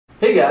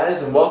Hey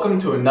guys, and welcome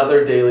to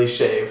another daily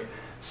shave.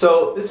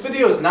 So this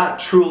video is not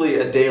truly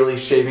a daily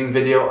shaving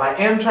video. I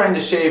am trying to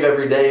shave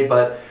every day,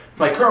 but with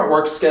my current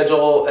work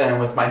schedule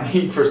and with my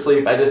need for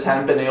sleep, I just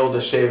haven't been able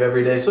to shave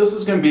every day. So this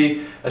is going to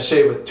be a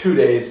shave with 2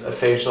 days of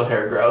facial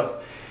hair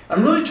growth.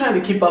 I'm really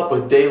trying to keep up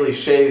with daily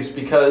shaves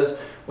because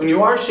when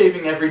you are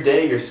shaving every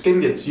day, your skin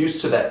gets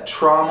used to that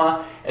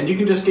trauma and you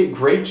can just get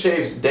great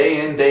shaves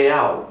day in, day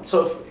out.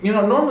 So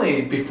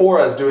normally before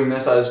I was doing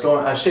this, I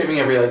was shaving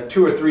every like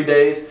 2 or 3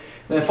 days.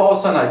 And if all of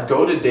a sudden I'd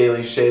go to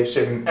daily shave,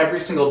 shaving every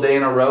single day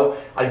in a row,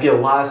 I'd get a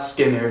lot of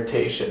skin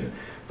irritation.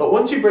 But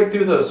once you break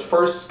through those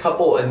first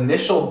couple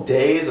initial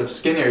days of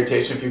skin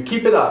irritation, if you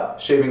keep it up,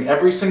 shaving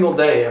every single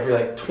day, every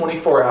like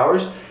 24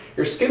 hours,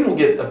 your skin will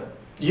get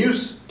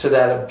used to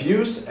that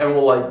abuse and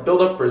will like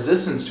build up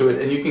resistance to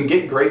it, and you can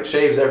get great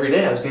shaves every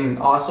day. I was getting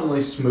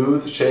awesomely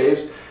smooth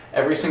shaves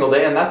every single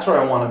day, and that's where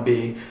I want to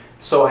be.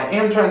 So I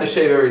am trying to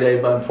shave every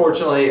day, but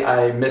unfortunately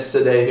I missed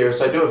a day here,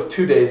 so I do have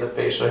 2 days of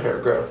facial hair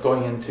growth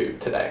going into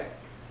today.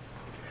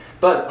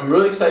 But I'm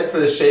really excited for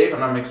this shave,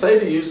 and I'm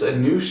excited to use a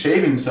new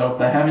shaving soap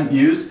that I haven't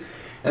used,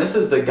 and this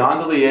is the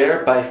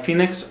Gondolier by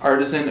Phoenix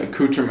Artisan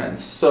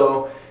Accoutrements.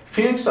 So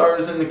Phoenix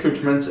Artisan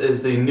Accoutrements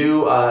is the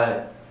new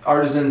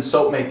artisan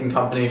soap making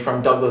company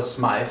from Douglas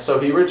Smythe. So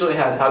he originally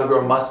had How to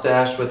Grow a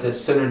Mustache with his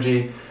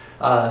Synergy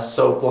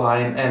soap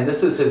line, and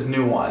this is his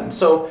new one.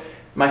 So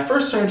my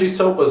first Synergy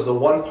soap was the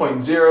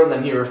 1.0, and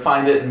then he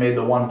refined it and made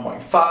the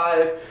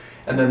 1.5,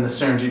 and then the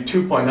Synergy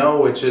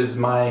 2.0, which is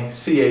my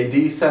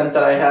CAD scent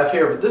that I have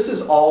here, but this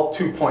is all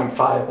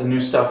 2.5, the new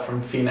stuff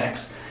from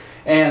Phoenix.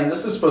 And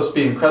this is supposed to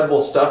be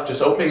incredible stuff.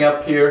 Just opening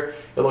up here,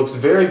 it looks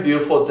very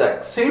beautiful. It's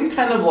that same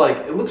kind of like,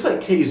 it looks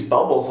like Kay's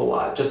Bubbles a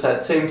lot, just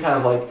that same kind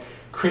of like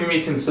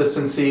creamy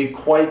consistency,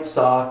 quite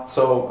soft.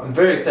 So I'm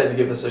very excited to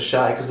give this a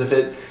shot, because if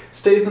it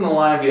stays in the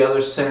line of the other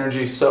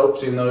Synergy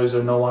soaps, even though these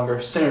are no longer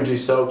Synergy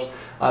soaps,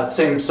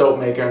 same soap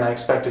maker, and I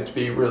expect it to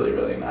be really,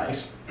 really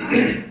nice.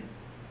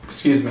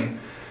 Excuse me.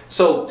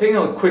 So taking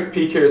a quick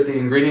peek here at the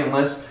ingredient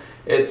list,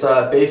 it's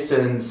based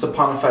in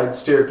saponified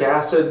stearic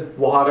acid,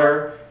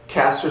 water,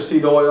 castor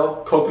seed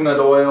oil, coconut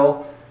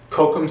oil,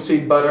 kokum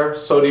seed butter,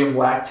 sodium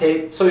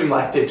lactate. Sodium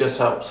lactate just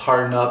helps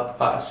harden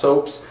up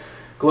soaps.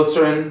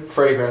 Glycerin,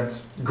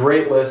 fragrance,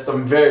 great list.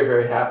 I'm very,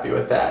 very happy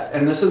with that.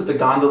 And this is the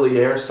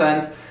Gondolier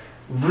scent.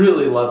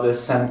 Really love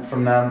this scent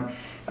from them.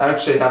 I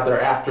actually have their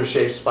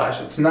aftershave splash.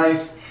 It's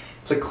nice.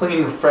 It's a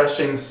clean,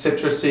 refreshing,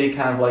 citrusy,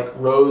 kind of like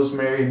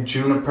rosemary,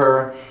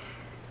 juniper.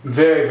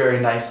 Very,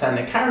 very nice scent.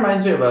 It kind of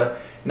reminds me of a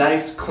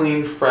nice,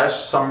 clean, fresh,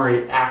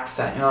 summery Axe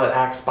scent. You know, that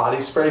Axe body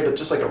spray, but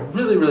just like a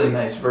really, really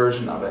nice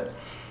version of it.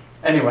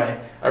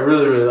 Anyway, I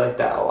really, really like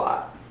that a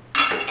lot.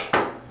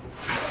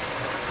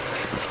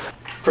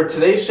 For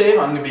today's shave,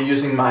 I'm going to be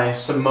using my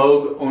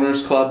Semogue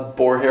Owners Club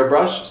boar hair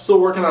brush.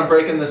 Still working on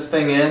breaking this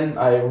thing in.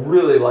 I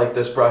really like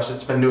this brush.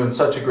 It's been doing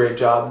such a great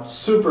job.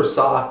 Super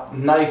soft,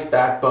 nice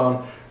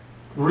backbone.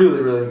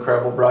 Really, really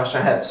incredible brush.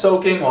 I had it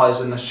soaking while I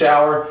was in the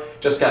shower.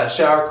 Just got a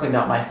shower, cleaned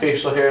out my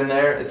facial hair in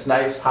there. It's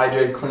nice,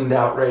 hydrated, cleaned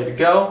out, ready to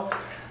go.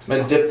 I'm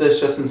going to dip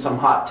this just in some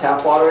hot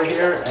tap water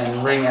here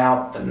and wring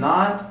out the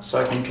knot so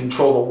I can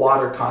control the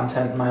water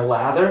content in my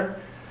lather.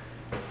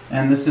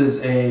 And this is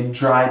a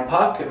dry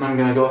puck, and I'm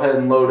going to go ahead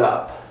and load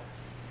up.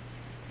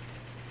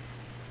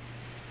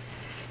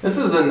 This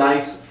is the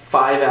nice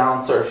 8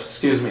 ounce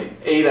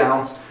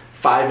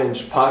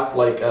 5-inch puck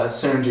like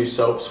Synergy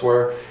soaps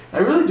were. I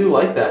really do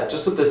like that.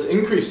 Just with this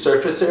increased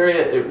surface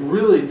area, it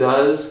really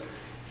does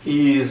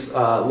ease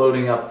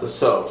loading up the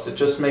soaps. It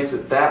just makes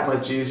it that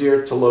much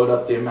easier to load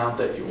up the amount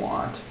that you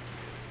want.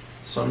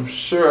 So I'm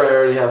sure I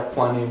already have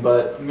plenty,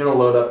 but I'm going to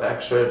load up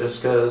extra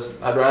just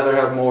because I'd rather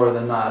have more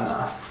than not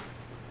enough.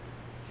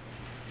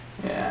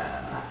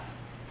 Yeah.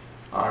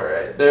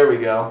 Alright, there we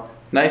go.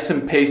 Nice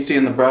and pasty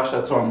in the brush,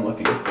 that's what I'm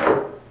looking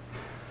for.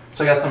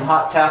 So I got some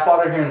hot tap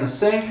water here in the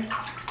sink.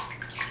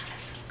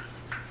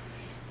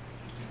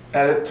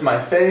 Add it to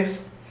my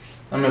face.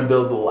 I'm going to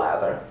build the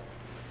lather.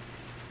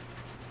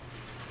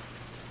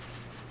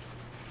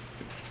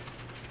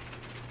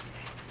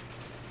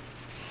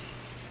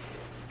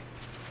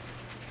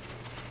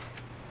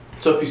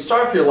 So if you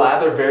start with your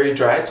lather very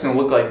dry, it's going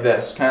to look like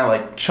this, kind of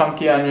like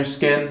chunky on your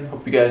skin.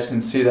 Hope you guys can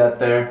see that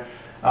there.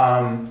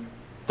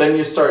 Then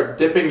you start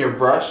dipping your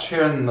brush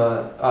here in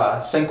the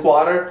sink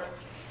water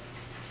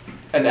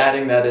and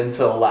adding that into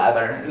the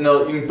lather. And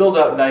you can build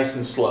up nice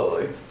and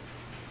slowly.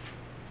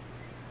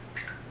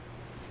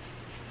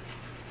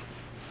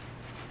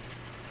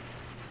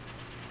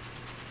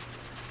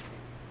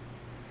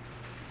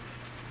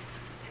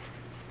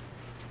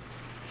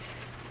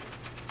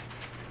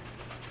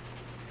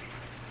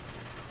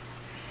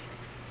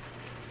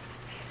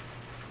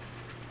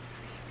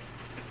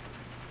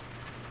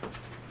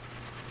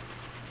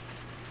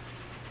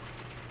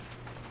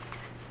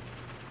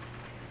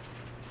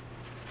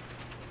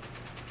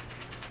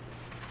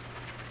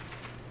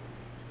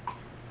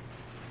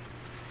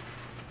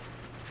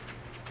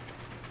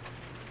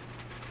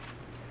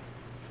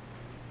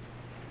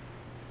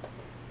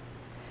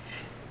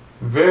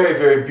 Very,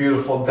 very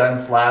beautiful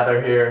dense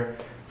lather here.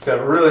 It's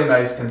got really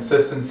nice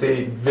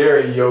consistency,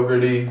 very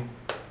yogurty.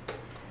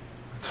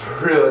 It's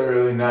really,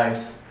 really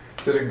nice.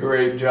 Did a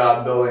great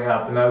job building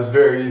up, and that was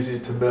very easy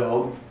to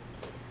build.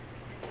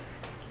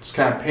 Just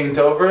kind of paint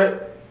over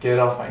it, get it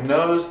off my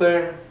nose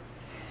there.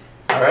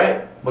 All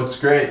right, looks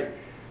great.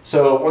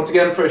 So once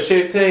again, for a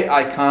shave today,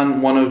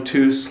 Icon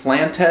 102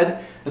 slant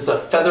head. This is a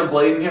feather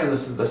blade in here, and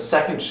this is the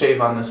second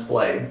shave on this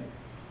blade.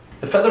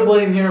 The feather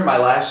blade in here, my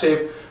last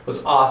shave,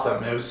 was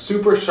awesome. It was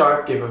super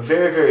sharp, gave a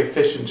very, very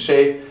efficient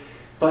shave.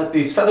 But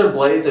these feather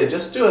blades, they have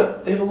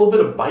a little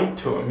bit of bite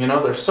to them. You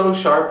know, they're so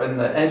sharp, and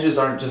the edges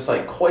aren't just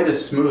like quite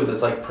as smooth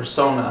as like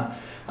Persona.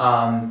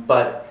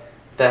 But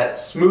that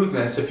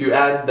smoothness, if you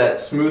add that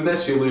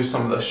smoothness, you lose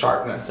some of the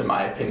sharpness, in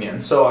my opinion.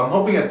 So I'm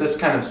hoping that this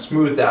kind of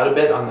smoothed out a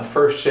bit on the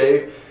first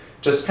shave.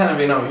 Just kind of,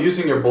 you know,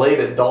 using your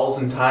blade, it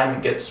dulls in time,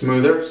 it gets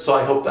smoother. So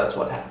I hope that's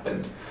what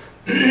happened.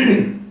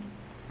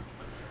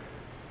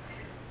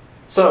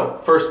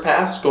 So, first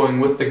pass, going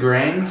with the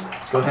grain.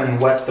 Go ahead and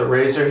wet the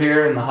razor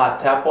here in the hot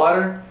tap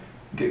water.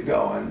 Get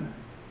going.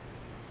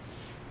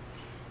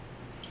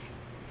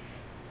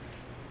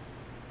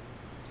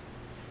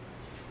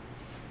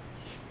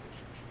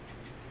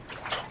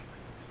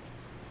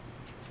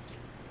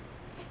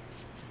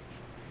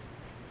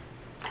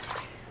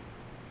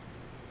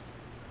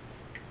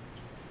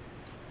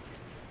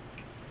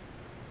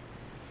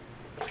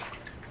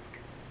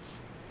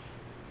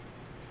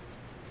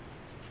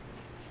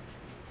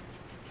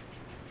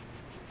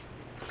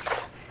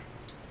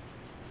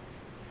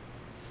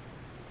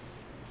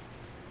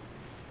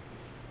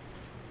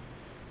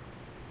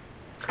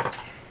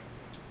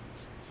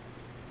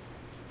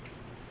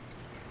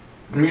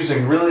 I'm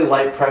using really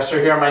light pressure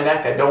here on my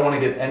neck. I don't want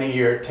to get any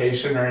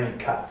irritation or any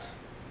cuts.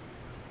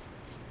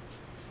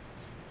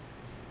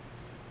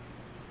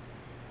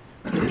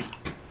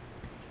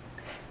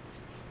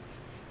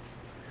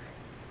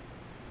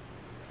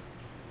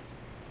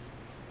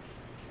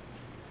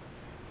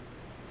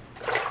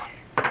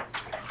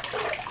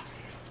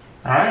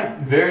 Alright,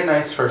 very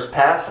nice first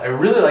pass. I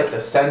really like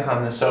the scent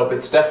on this soap.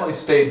 It's definitely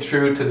stayed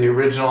true to the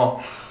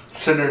original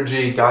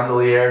Synergy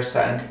Gondolier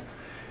scent.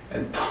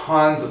 And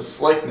tons of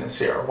slickness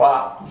here.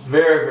 Wow,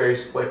 very, very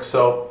slick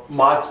soap.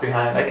 Lots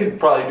behind. I could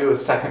probably do a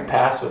second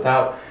pass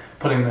without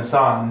putting this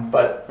on,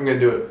 but I'm gonna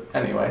do it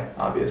anyway,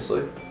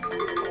 obviously.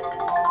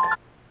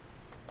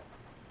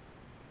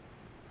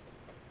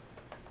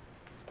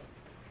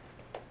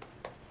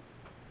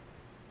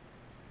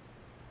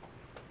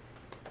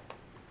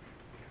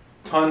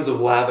 Tons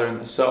of lather in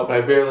the soap.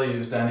 I barely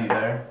used any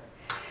there.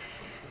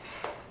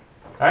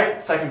 All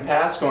right, second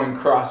pass, going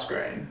cross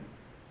grain.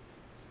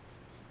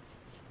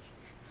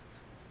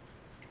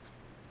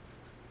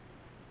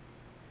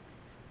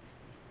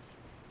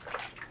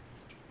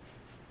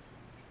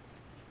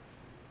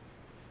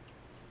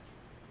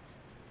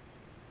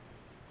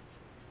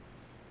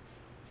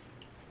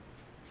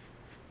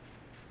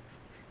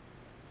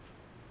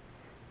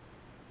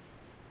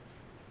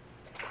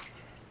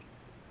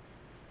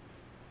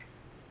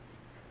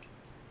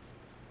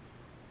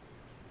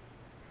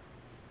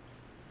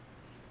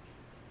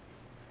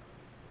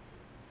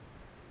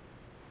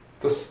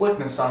 The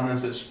slickness on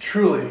this is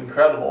truly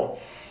incredible.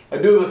 I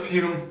do have a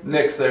few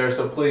nicks there,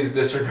 so please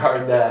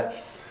disregard that.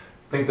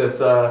 I think this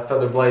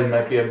feather blade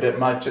might be a bit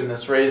much in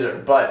this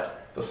razor,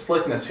 but the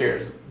slickness here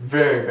is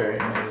very, very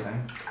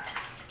amazing.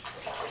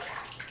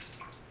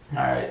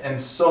 Alright, and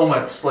so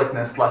much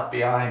slickness left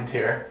behind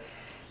here.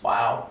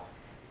 Wow.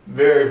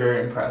 Very,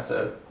 very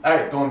impressive.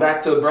 Alright, going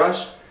back to the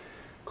brush.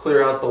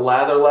 Clear out the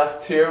lather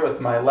left here with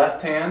my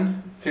left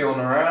hand, feeling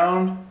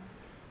around.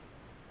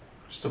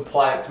 Just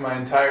apply it to my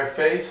entire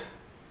face.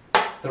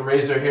 The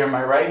razor here in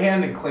my right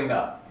hand and clean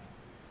up.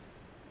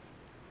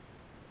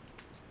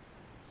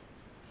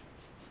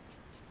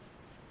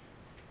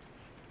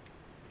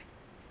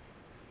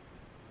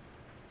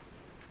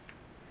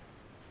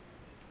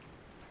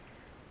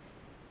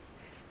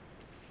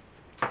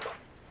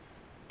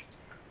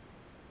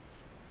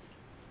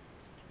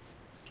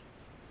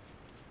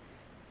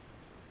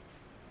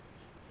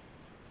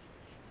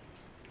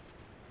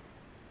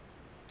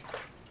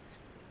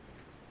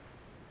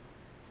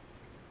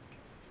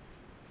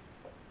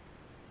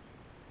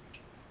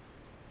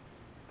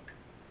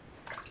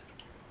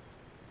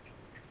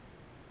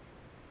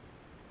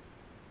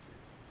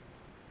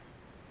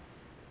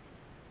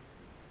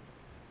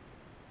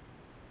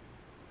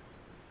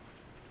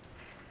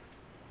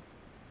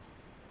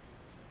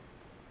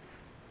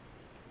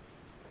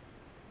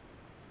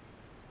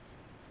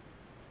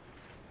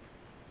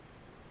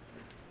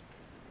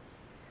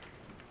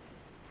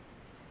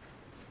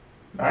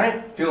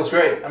 Alright, feels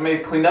great. I'm going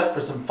to clean up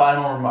for some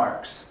final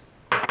remarks.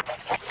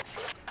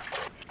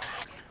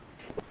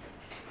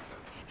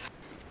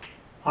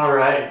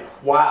 Alright,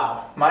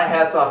 wow. My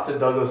hat's off to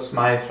Douglas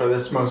Smythe for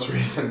this most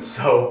recent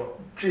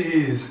soap.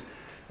 Jeez,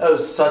 that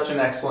was such an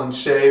excellent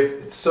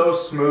shave. It's so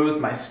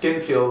smooth. My skin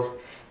feels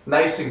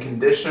nice and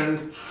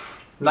conditioned.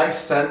 Nice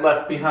scent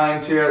left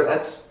behind here.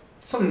 That's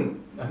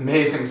some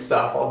amazing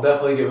stuff. I'll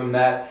definitely give him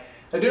that.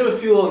 I do have a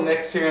few little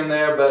nicks here and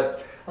there,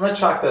 but I'm going to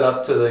chalk that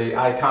up to the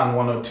Icon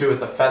 102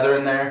 with a feather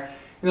in there.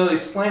 You know,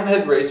 these slant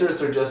head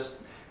razors are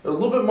just a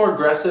little bit more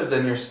aggressive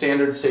than your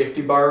standard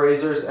safety bar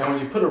razors, and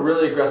when you put a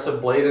really aggressive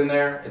blade in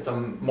there, it's a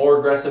more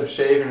aggressive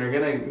shave and you're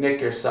going to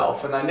nick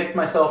yourself. And I nicked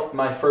myself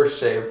my first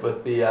shave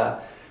with the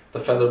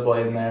feather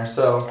blade in there,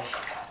 so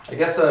I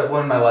guess I've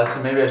learned my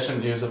lesson. Maybe I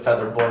shouldn't use a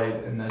feather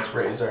blade in this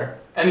razor.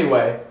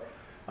 Anyway,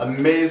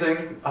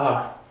 amazing,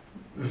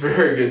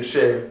 very good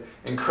shave,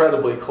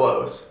 incredibly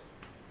close.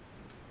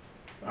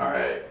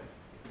 Alright.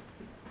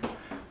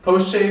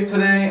 Post shave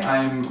today,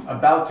 I'm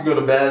about to go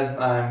to bed.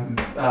 I'm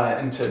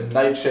into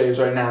night shaves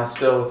right now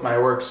still with my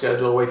work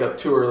schedule. Wake up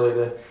too early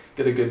to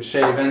get a good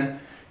shave in.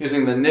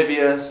 Using the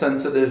Nivea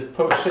Sensitive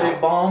Post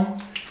Shave Balm.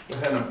 Go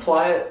ahead and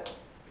apply it.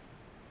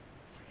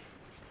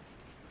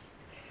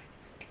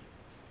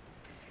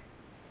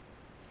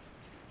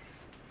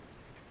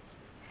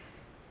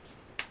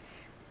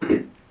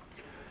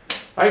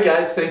 Alright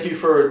guys, thank you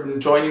for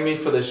joining me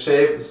for this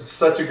shave. This is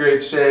such a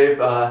great shave.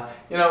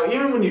 You know,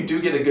 even when you do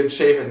get a good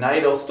shave at night,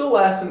 it'll still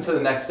last into the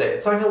next day.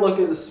 It's not going to look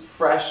as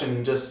fresh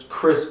and just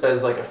crisp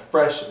as like a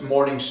fresh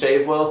morning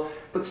shave will,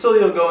 but still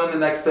you'll go in the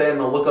next day and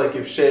it'll look like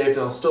you've shaved and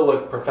it'll still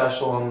look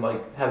professional and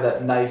like have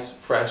that nice,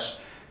 fresh,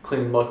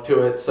 clean look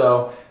to it.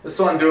 So this is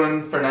what I'm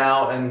doing for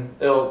now, and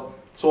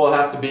it's what it'll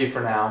have to be for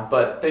now.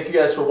 But thank you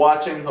guys for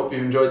watching. Hope you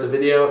enjoyed the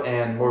video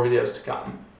and more videos to come.